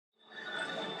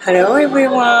Hello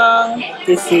everyone,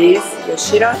 this is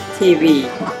Yoshira TV.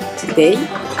 Today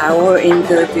I will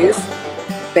introduce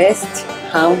best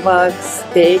hamburger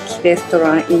steak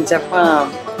restaurant in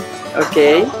Japan.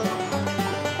 Okay?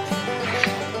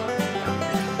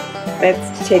 Let's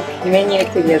check menu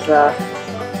together.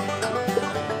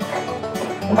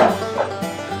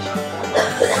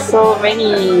 So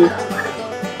many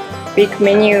big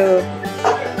menu.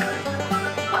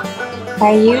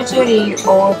 I usually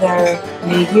order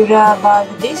regular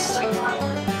burger dish,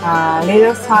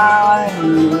 little salad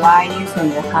and rice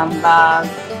and hamburger.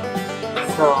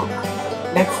 So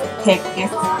let's take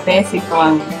this basic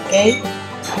one, okay?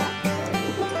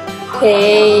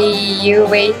 Hey, you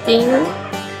waiting?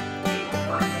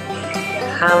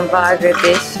 Hamburger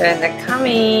dish and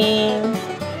coming.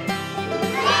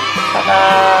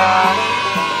 Ta-da!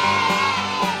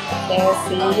 Can you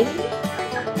see?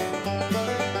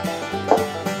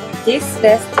 This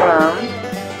restaurant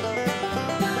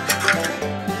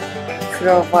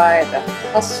provides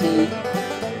hashi,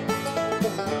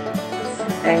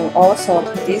 and also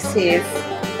this is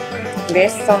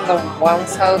less than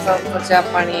 1,000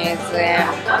 Japanese yen.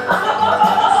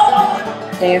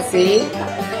 Can you see?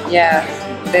 Yeah,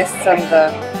 less than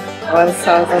the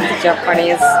 1,000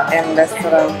 Japanese yen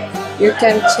restaurant. You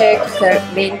can check the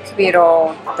link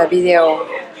below the video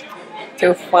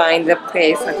to find the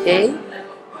place, okay?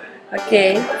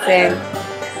 Okay, then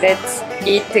let's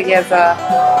eat together.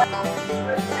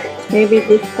 Maybe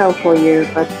difficult for you,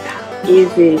 but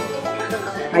easy.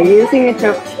 I'm using a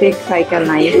chopstick like a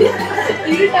knife.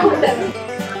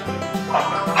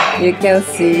 You can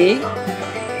see.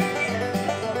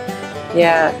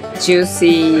 Yeah,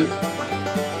 juicy.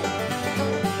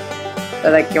 い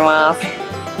ただきます。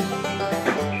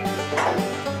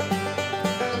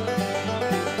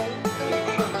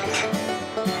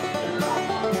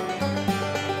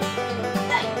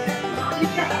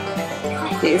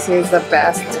This is the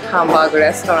best hamburger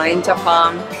restaurant in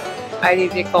Japan. I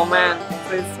really recommend.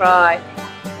 Please try.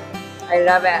 I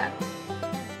love it.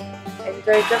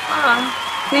 Enjoy Japan.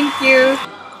 Thank you.